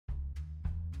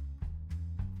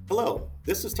Hello,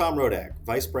 this is Tom Rodak,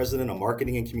 Vice President of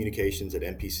Marketing and Communications at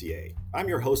NPCA. I'm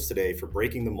your host today for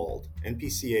Breaking the Mold,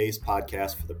 NPCA's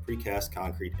podcast for the precast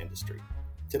concrete industry.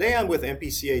 Today I'm with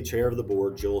NPCA Chair of the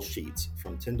Board, Joel Sheets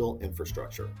from Tyndall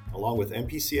Infrastructure, along with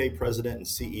NPCA President and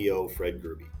CEO Fred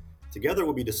Gruby. Together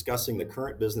we'll be discussing the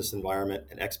current business environment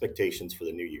and expectations for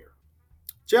the new year.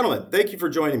 Gentlemen, thank you for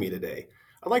joining me today.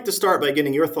 I'd like to start by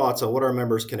getting your thoughts on what our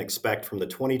members can expect from the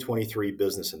 2023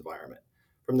 business environment.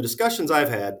 From the discussions I've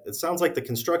had, it sounds like the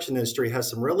construction industry has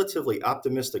some relatively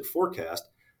optimistic forecast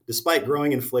despite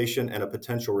growing inflation and a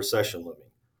potential recession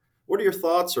looming. What are your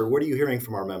thoughts, or what are you hearing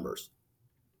from our members?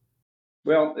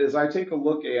 Well, as I take a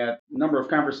look at a number of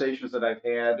conversations that I've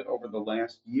had over the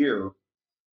last year,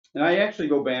 and I actually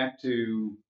go back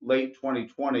to late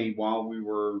 2020 while we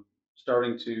were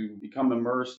starting to become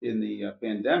immersed in the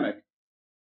pandemic,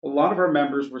 a lot of our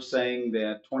members were saying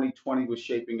that 2020 was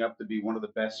shaping up to be one of the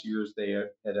best years they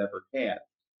had ever had.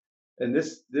 And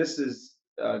this is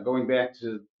going back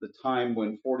to the time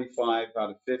when 45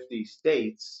 out of 50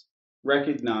 states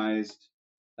recognized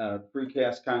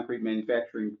precast concrete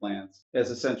manufacturing plants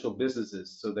as essential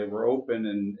businesses. So they were open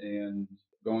and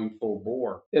going full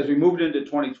bore. As we moved into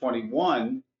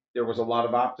 2021, there was a lot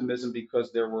of optimism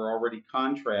because there were already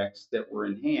contracts that were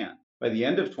in hand. By the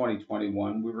end of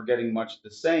 2021, we were getting much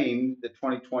the same, that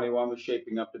 2021 was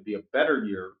shaping up to be a better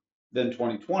year than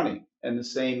 2020. And the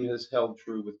same has held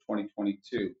true with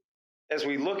 2022. As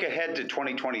we look ahead to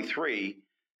 2023,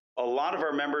 a lot of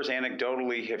our members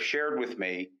anecdotally have shared with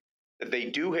me that they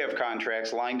do have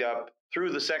contracts lined up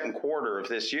through the second quarter of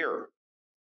this year.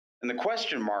 And the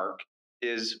question mark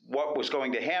is what was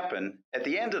going to happen at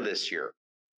the end of this year.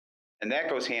 And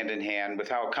that goes hand in hand with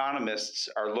how economists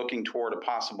are looking toward a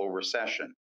possible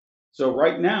recession. So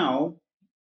right now,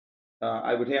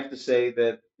 I would have to say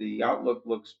that the outlook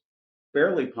looks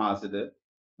fairly positive,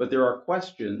 but there are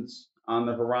questions on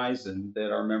the horizon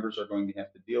that our members are going to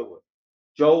have to deal with.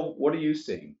 Joel, what are you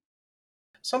seeing?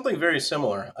 Something very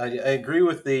similar. I agree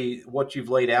with what you've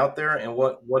laid out there and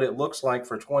what it looks like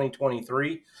for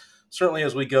 2023. Certainly,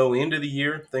 as we go into the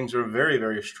year, things are very,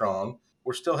 very strong.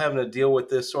 We're still having to deal with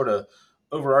this sort of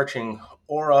overarching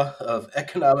aura of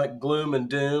economic gloom and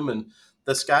doom, and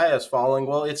the sky is falling.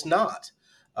 Well, it's not.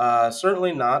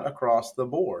 Certainly not across the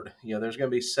board. There's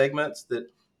going to be segments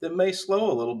that may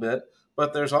slow a little bit,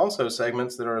 but there's also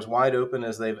segments that are as wide open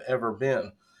as they've ever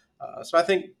been. So I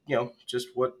think, just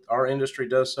what our industry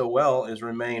does so well is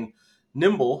remain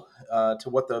nimble to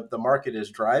what the market is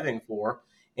driving for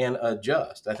and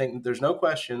adjust. I think there's no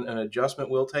question an adjustment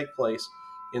will take place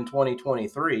in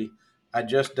 2023. I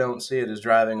just don't see it as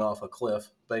driving off a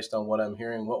cliff based on what I'm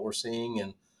hearing, what we're seeing,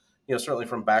 and certainly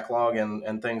from backlog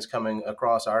and things coming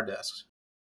across our desks.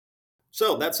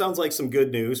 So that sounds like some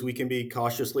good news. We can be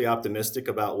cautiously optimistic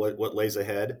about what lays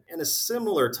ahead. And a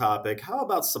similar topic, how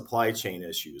about supply chain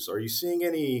issues? Are you seeing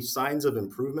any signs of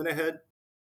improvement ahead?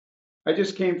 I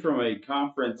just came from a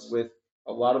conference with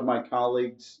a lot of my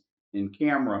colleagues in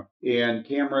Camera, and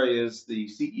Camera is the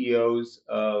CEOs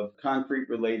of concrete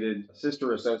related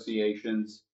sister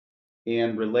associations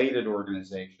and related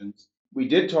organizations. We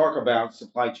did talk about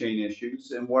supply chain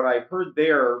issues, and what I heard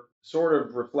there sort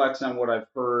of reflects on what I've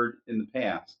heard in the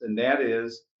past, and that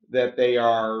is that they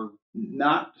are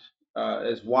not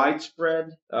as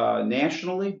widespread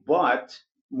nationally, but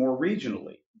more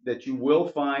regionally. That you will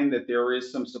find that there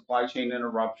is some supply chain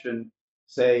interruption,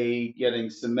 say getting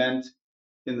cement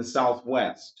in the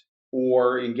Southwest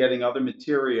or in getting other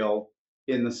material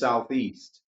in the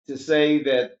Southeast. To say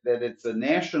that it's a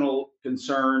national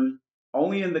concern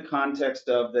only in the context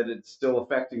of that it's still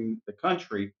affecting the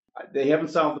country, they haven't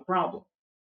solved the problem.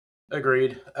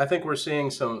 Agreed. I think we're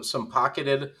seeing some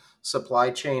pocketed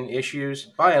supply chain issues.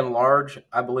 By and large,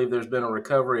 I believe there's been a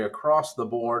recovery across the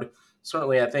board.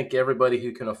 Certainly, I think everybody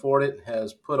who can afford it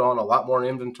has put on a lot more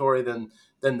inventory than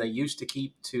they used to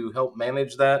keep to help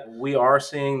manage that. We are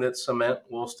seeing that cement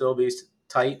will still be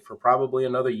tight for probably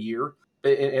another year.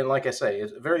 And like I say,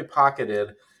 it's very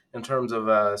pocketed in terms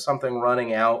of something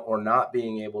running out or not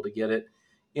being able to get it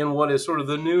in what is sort of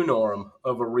the new norm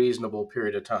of a reasonable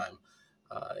period of time.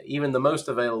 Even the most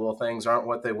available things aren't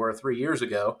what they were 3 years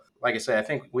ago. Like I say, I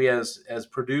think we as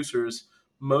producers,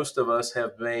 most of us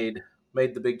have made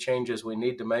the big changes we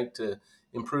need to make to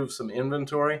improve some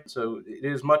inventory. So it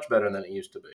is much better than it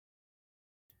used to be.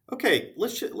 Okay,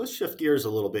 let's shift gears a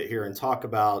little bit here and talk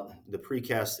about the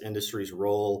precast industry's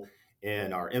role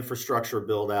in our infrastructure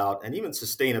build out and even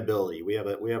sustainability. We have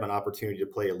an opportunity to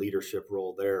play a leadership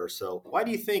role there. So, why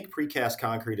do you think precast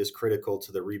concrete is critical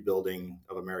to the rebuilding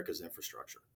of America's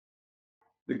infrastructure?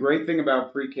 The great thing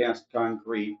about precast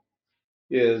concrete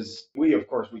is of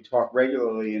course, we talk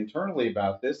regularly internally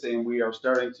about this, and we are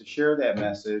starting to share that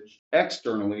message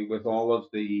externally with all of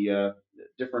the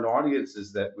different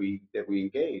audiences that we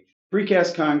engage.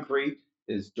 Precast concrete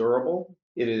is durable.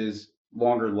 It is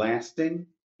longer lasting.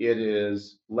 It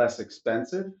is less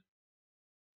expensive.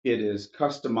 It is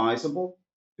customizable.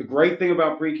 The great thing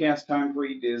about precast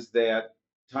concrete is that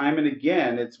time and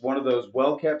again, it's one of those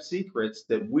well-kept secrets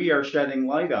that we are shedding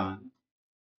light on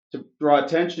to draw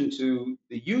attention to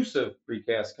the use of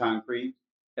precast concrete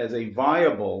as a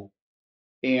viable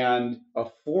and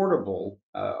affordable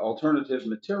alternative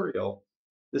material.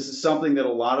 This is something that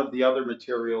a lot of the other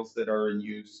materials that are in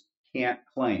use can't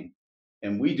claim.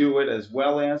 And we do it as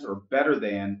well as or better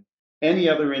than any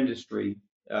other industry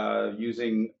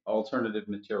using alternative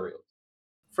materials.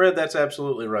 Fred, that's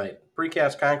absolutely right.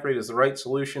 Precast concrete is the right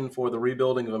solution for the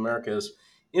rebuilding of America's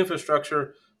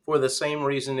infrastructure for the same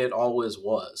reason it always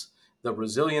was. The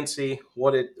resiliency,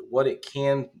 what it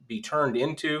can be turned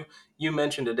into. You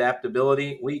mentioned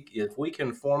adaptability. If we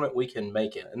can form it, we can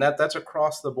make it, and that's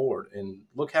across the board. And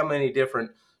look how many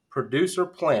different producer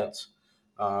plants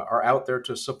are out there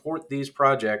to support these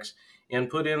projects and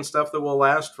put in stuff that will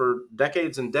last for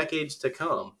decades and decades to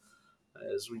come.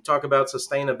 As we talk about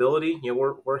sustainability,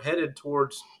 we're headed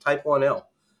towards Type 1L.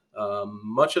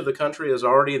 Much of the country is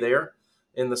already there.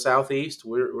 In the southeast,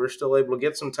 we're still able to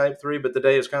get some Type 3, but the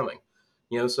day is coming.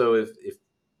 So if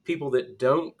people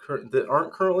that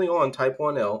aren't currently on Type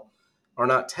 1L are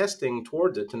not testing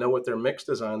towards it to know what their mix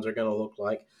designs are going to look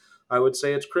like, I would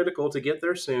say it's critical to get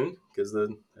there soon because,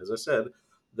 as I said,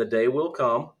 the day will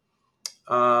come.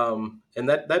 And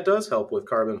that does help with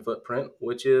carbon footprint,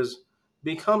 which is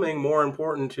becoming more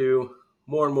important to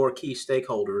more and more key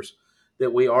stakeholders,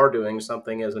 that we are doing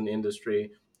something as an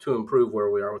industry to improve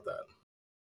where we are with that.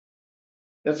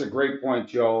 That's a great point,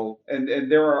 Joel. And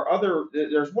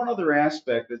there's one other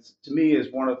aspect that to me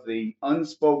is one of the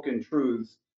unspoken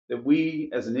truths that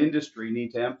we as an industry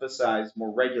need to emphasize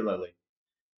more regularly.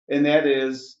 And that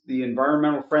is the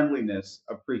environmental friendliness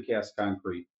of precast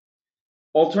concrete.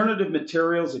 Alternative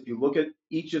materials, if you look at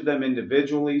each of them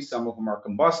individually, some of them are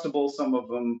combustible, some of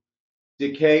them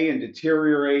decay and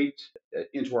deteriorate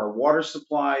into our water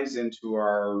supplies, into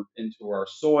our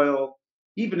soil,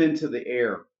 even into the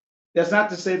air. That's not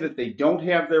to say that they don't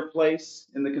have their place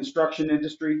in the construction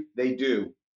industry. They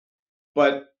do.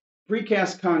 But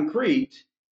precast concrete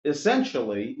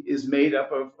essentially is made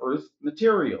up of earth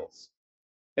materials.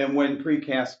 And when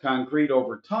precast concrete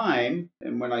over time,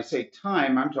 and when I say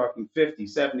time, I'm talking 50,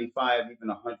 75, even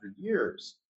 100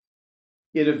 years,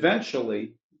 it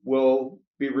eventually will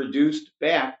be reduced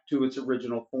back to its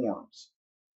original forms.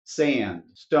 Sand,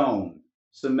 stone,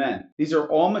 cement. These are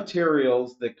all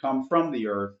materials that come from the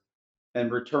earth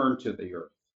and return to the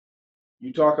earth.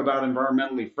 You talk about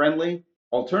environmentally friendly.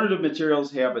 Alternative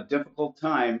materials have a difficult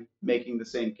time making the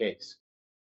same case.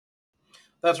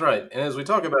 That's right. And as we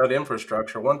talk about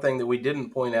infrastructure, one thing that we didn't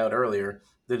point out earlier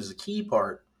that is a key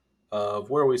part of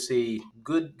where we see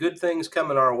good things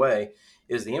coming our way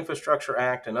is the Infrastructure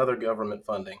Act and other government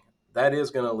funding. That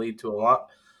is going to lead to a lot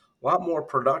more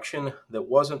production that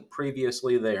wasn't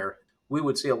previously there. We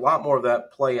would see a lot more of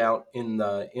that play out in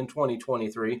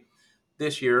 2023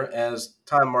 this year as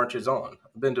time marches on.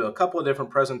 I've been to a couple of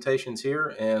different presentations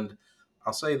here, and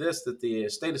I'll say this, that the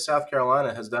state of South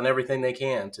Carolina has done everything they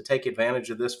can to take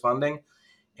advantage of this funding,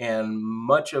 and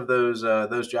much of those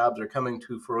jobs are coming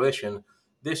to fruition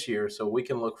this year, so we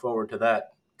can look forward to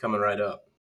that coming right up.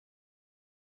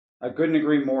 I couldn't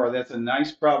agree more. That's a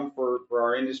nice problem for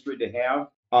our industry to have.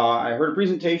 I heard a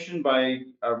presentation by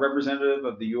a representative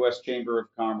of the U.S. Chamber of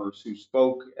Commerce who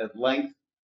spoke at length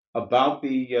about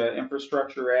the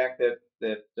Infrastructure Act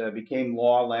that became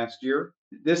law last year.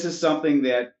 This is something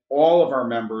that all of our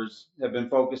members have been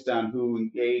focused on who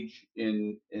engage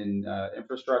in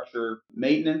infrastructure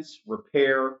maintenance,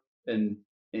 repair, and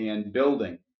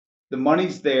building. The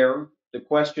money's there. The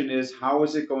question is, how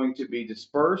is it going to be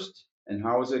dispersed and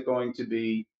how is it going to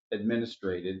be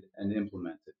administrated and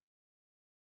implemented?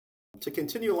 To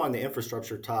continue along the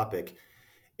infrastructure topic,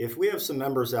 if we have some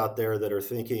members out there that are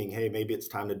thinking, hey, maybe it's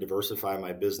time to diversify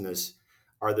my business,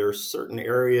 are there certain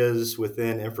areas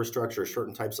within infrastructure,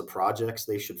 certain types of projects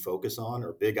they should focus on,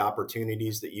 or big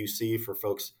opportunities that you see for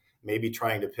folks maybe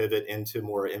trying to pivot into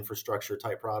more infrastructure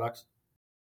type products?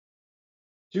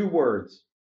 2 words: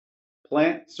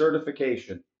 plant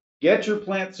certification. Get your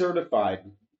plant certified.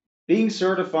 Being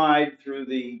certified through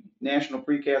the National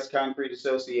Precast Concrete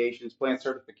Association's plant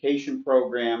certification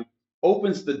program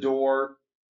opens the door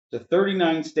to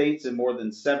 39 states and more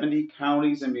than 70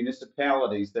 counties and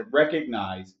municipalities that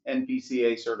recognize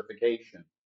NPCA certification.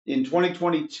 In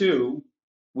 2022,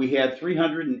 we had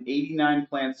 389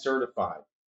 plants certified,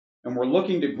 and we're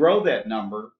looking to grow that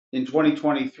number in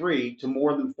 2023 to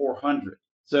more than 400.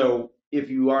 So if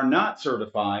you are not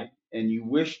certified and you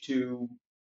wish to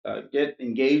get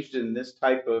engaged in this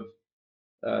type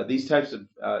of these types of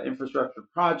infrastructure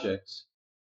projects,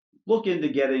 look into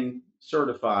getting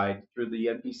certified through the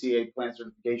NPCA plant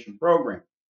certification program.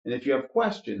 And if you have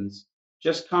questions,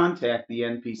 just contact the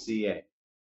NPCA.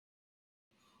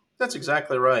 That's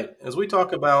exactly right. As we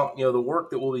talk about, the work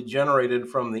that will be generated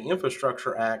from the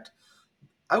Infrastructure Act,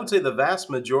 I would say the vast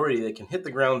majority that can hit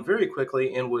the ground very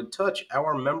quickly and would touch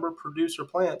our member producer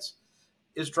plants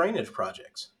is drainage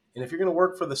projects. And if you're going to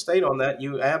work for the state on that,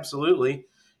 you absolutely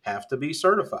have to be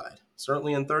certified,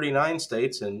 certainly in 39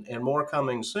 states and more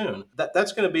coming soon.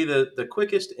 That's going to be the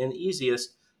quickest and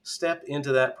easiest step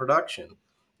into that production.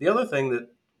 The other thing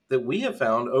that we have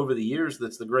found over the years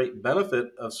that's the great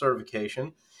benefit of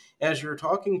certification, as you're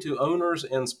talking to owners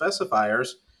and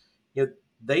specifiers, you know,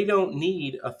 they don't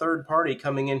need a third party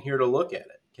coming in here to look at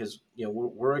it because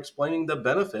we're explaining the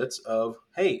benefits of,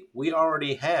 hey, we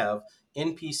already have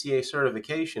NPCA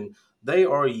certification. They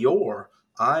are your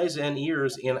eyes and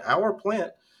ears in our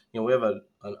plant. We have an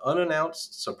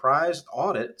unannounced surprise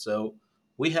audit, so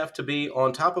we have to be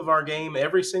on top of our game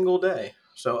every single day.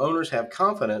 So owners have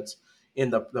confidence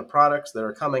in the products that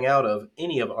are coming out of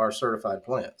any of our certified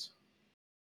plants.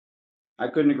 I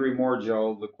couldn't agree more,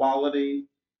 Joe. The quality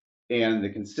and the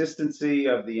consistency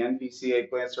of the NPCA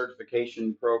plant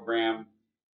certification program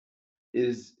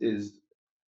is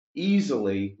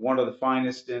easily one of the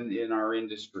finest in our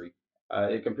industry.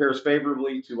 It compares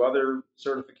favorably to other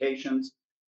certifications.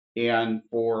 And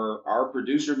for our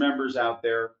producer members out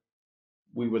there,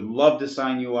 we would love to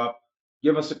sign you up.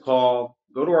 Give us a call,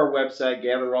 go to our website,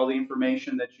 gather all the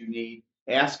information that you need,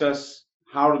 ask us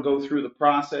how to go through the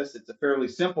process. It's a fairly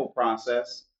simple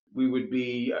process. We would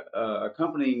be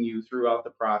accompanying you throughout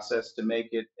the process to make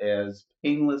it as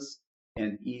painless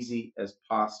and easy as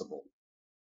possible.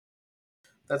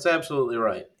 That's absolutely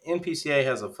right. NPCA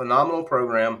has a phenomenal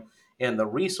program, and the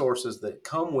resources that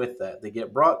come with that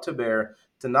get brought to bear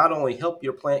to not only help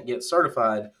your plant get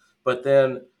certified, but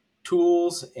then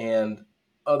tools and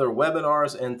other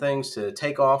webinars and things to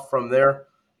take off from there.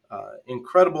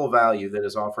 Incredible value that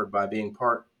is offered by being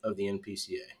part of the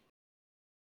NPCA.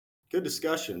 Good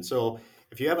discussion. So,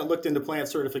 if you haven't looked into plant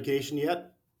certification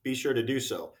yet, be sure to do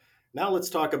so. Now, let's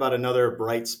talk about another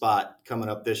bright spot coming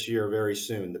up this year very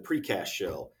soon, the Precast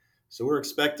Show. So, we're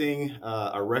expecting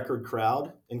a record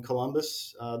crowd in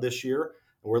Columbus this year,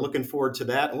 and we're looking forward to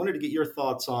that. I wanted to get your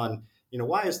thoughts on,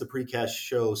 why is the Precast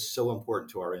Show so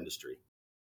important to our industry?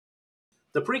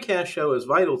 The Precast Show is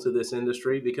vital to this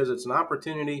industry because it's an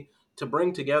opportunity to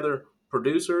bring together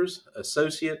producers,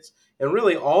 associates, and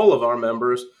really all of our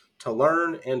members to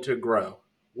learn and to grow.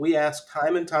 We ask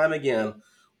time and time again,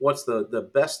 what's the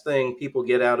best thing people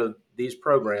get out of these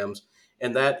programs?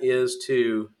 And that is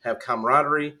to have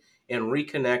camaraderie and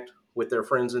reconnect with their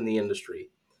friends in the industry.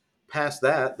 Past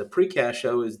that, the Precast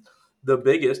Show is the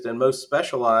biggest and most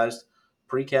specialized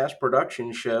precast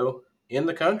production show in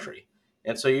the country.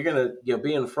 And so you're going to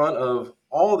be in front of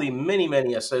all the many,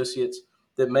 many associates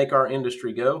that make our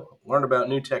industry go, learn about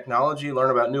new technology,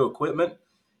 learn about new equipment,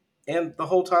 and the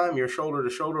whole time you're shoulder to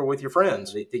shoulder with your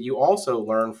friends that you also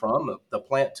learn from the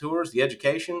plant tours, the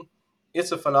education.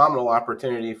 It's a phenomenal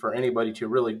opportunity for anybody to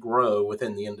really grow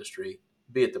within the industry,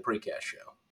 be it the Precast Show.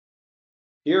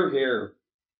 Here, here.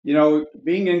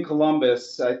 Being in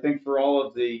Columbus, I think for all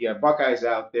of the Buckeyes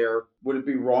out there, would it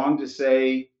be wrong to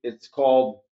say it's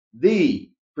called the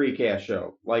Precast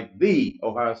Show, like the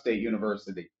Ohio State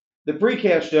University? The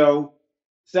Precast Show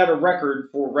set a record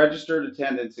for registered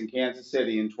attendance in Kansas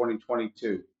City in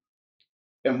 2022.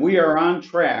 And we are on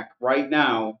track right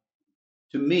now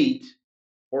to meet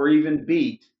or even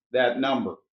beat that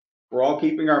number. We're all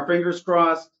keeping our fingers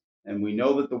crossed, and we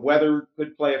know that the weather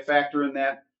could play a factor in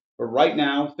that. But right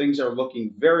now, things are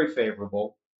looking very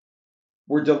favorable.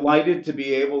 We're delighted to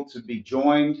be able to be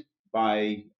joined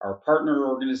by our partner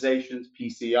organizations,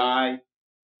 PCI,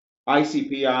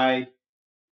 ICPI,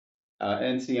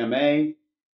 NCMA,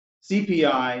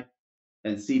 CPI,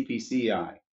 and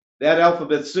CPCI. That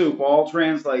alphabet soup all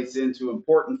translates into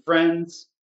important friends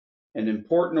and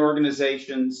important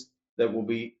organizations that will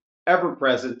be ever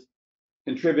present,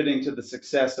 contributing to the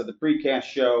success of the Precast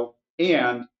Show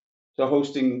and to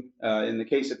hosting, in the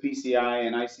case of PCI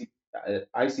and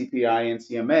ICPI and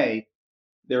CMA,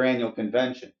 their annual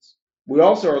conventions. We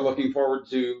also are looking forward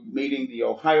to meeting the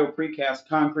Ohio Precast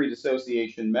Concrete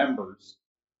Association members.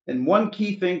 And one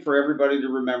key thing for everybody to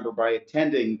remember by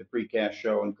attending the Precast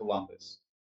Show in Columbus,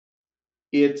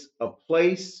 it's a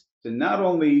place to not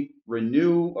only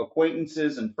renew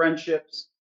acquaintances and friendships,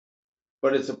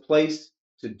 but it's a place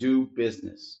to do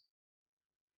business.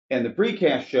 And the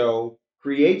Precast Show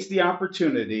creates the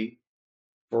opportunity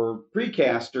for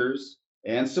precasters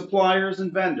and suppliers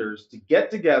and vendors to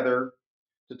get together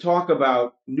to talk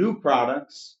about new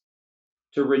products,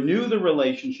 to renew the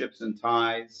relationships and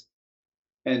ties,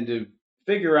 and to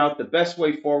figure out the best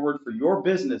way forward for your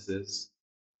businesses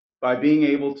by being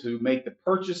able to make the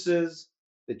purchases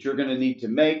that you're going to need to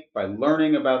make, by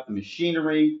learning about the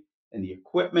machinery and the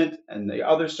equipment and the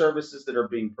other services that are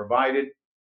being provided.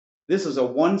 This is a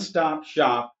one-stop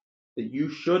shop that you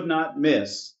should not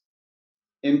miss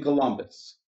in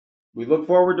Columbus. We look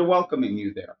forward to welcoming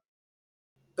you there.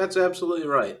 That's absolutely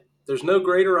right. There's no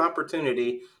greater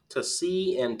opportunity to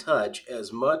see and touch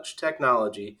as much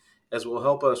technology as will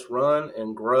help us run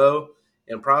and grow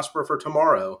and prosper for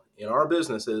tomorrow in our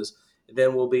businesses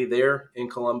than will be there in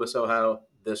Columbus, Ohio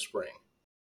this spring.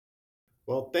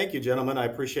 Well, thank you, gentlemen. I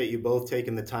appreciate you both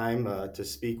taking the time to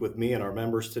speak with me and our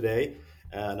members today.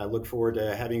 And I look forward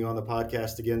to having you on the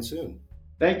podcast again soon.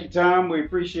 Thank you, Tom. We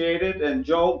appreciate it. And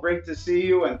Joel, great to see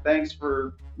you. And thanks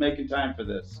for making time for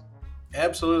this.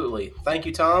 Absolutely. Thank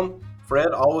you, Tom.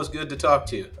 Fred, always good to talk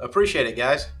to you. Appreciate it,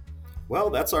 guys. Well,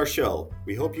 that's our show.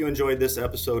 We hope you enjoyed this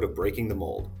episode of Breaking the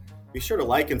Mold. Be sure to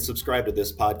like and subscribe to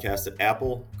this podcast at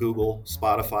Apple, Google,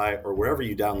 Spotify, or wherever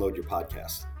you download your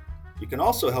podcasts. You can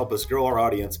also help us grow our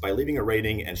audience by leaving a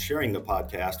rating and sharing the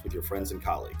podcast with your friends and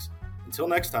colleagues. Until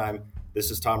next time,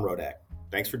 this is Tom Rodak.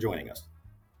 Thanks for joining us.